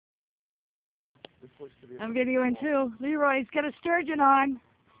I'm videoing too. Leroy's got a sturgeon on.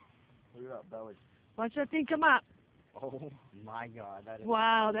 Look at that belly. Watch that thing come up. Oh my God, that is.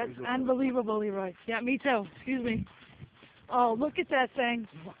 Wow, that's unbelievable, Leroy. Yeah, me too. Excuse me. Oh, look at that thing.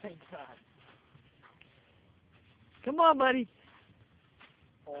 My God. Come on, buddy.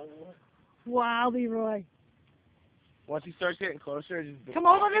 Oh. Wow, Leroy. Once he starts getting closer, just Come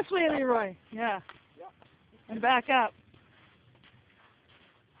over this way, Leroy. Yeah. And back up.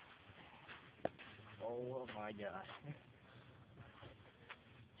 Oh my God.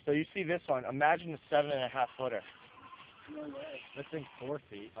 So you see this one? Imagine a 7.5 footer. No way. This thing's 4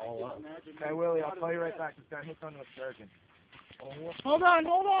 feet all up. Okay, Willie, I'll call you right back. It's got hooked on the sturgeon. Oh. Hold on.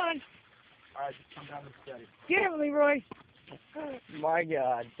 All right, just come down and steady. Get him, Leroy. My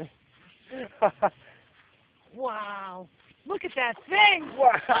God. Wow. Look at that thing.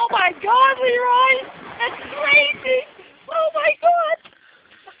 Wow. Oh my God, Leroy. That's crazy. Oh my God.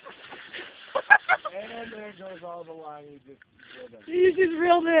 And there goes all the line you just did. You just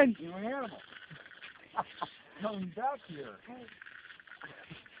reeled in. You animal. Coming back here.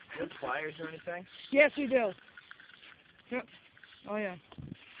 Good pliers or anything? Yes, we do. Yep. Oh yeah.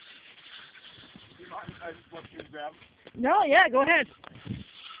 I just want you to grab. No, yeah, go ahead.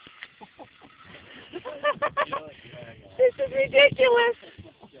 This is ridiculous.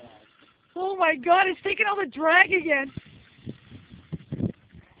 Oh my God, it's taking all the drag again.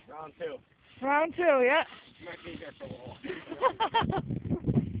 Round 2. Round 2, yeah. You might be here for a while.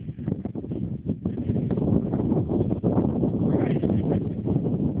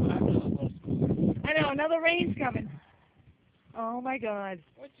 I know, another rain's coming. Oh my God.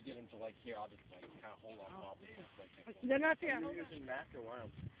 Once you get into like here, I'll just like kind of hold on top of it. They're not there. Are you using mats or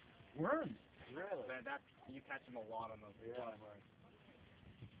worms? Worms? Really? That you catch them a lot on those. Yeah.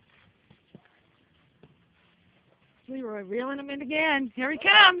 Leroy reeling him in again. Here he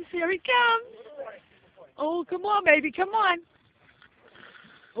comes. Here he comes. Oh, come on, baby. Come on.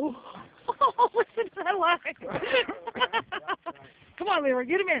 Oh, listen to that line. Come on, Leroy.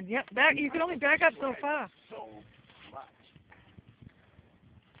 Get him in. Yep. Back. You can only back up so far. So much.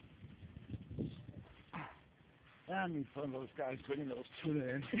 I mean, some of those guys putting those tuna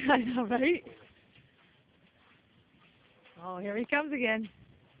in. I know, right? Oh, here he comes again.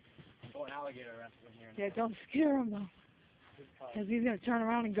 Oh, an alligator wrestling here. Yeah, don't scare him, though. Because he's going to turn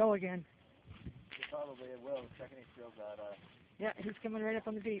around and go again. He probably will. The second he feels that. Yeah, he's coming right up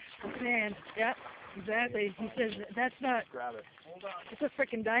on the beach. The sand. Yeah, exactly. He says, that's not... Grab it. Hold on. It's a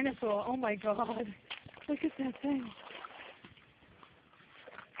freaking dinosaur. Oh, my God. Look at that thing.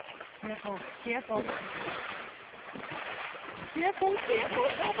 Careful. Careful. Careful, careful.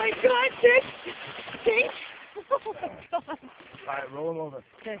 Oh, my God, Dick. Dick. Oh, my God. All right, roll him over.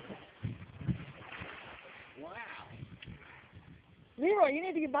 Okay. Wow. Leroy, you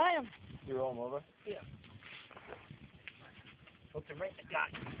need to get by him. You roll him over? Yeah. Hooked him right in the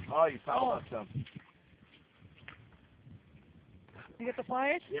gut. Oh, you fouled up some. You get the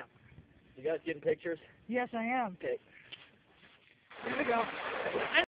pliers? Yeah. You guys getting pictures? Yes, I am. Okay. Here we go.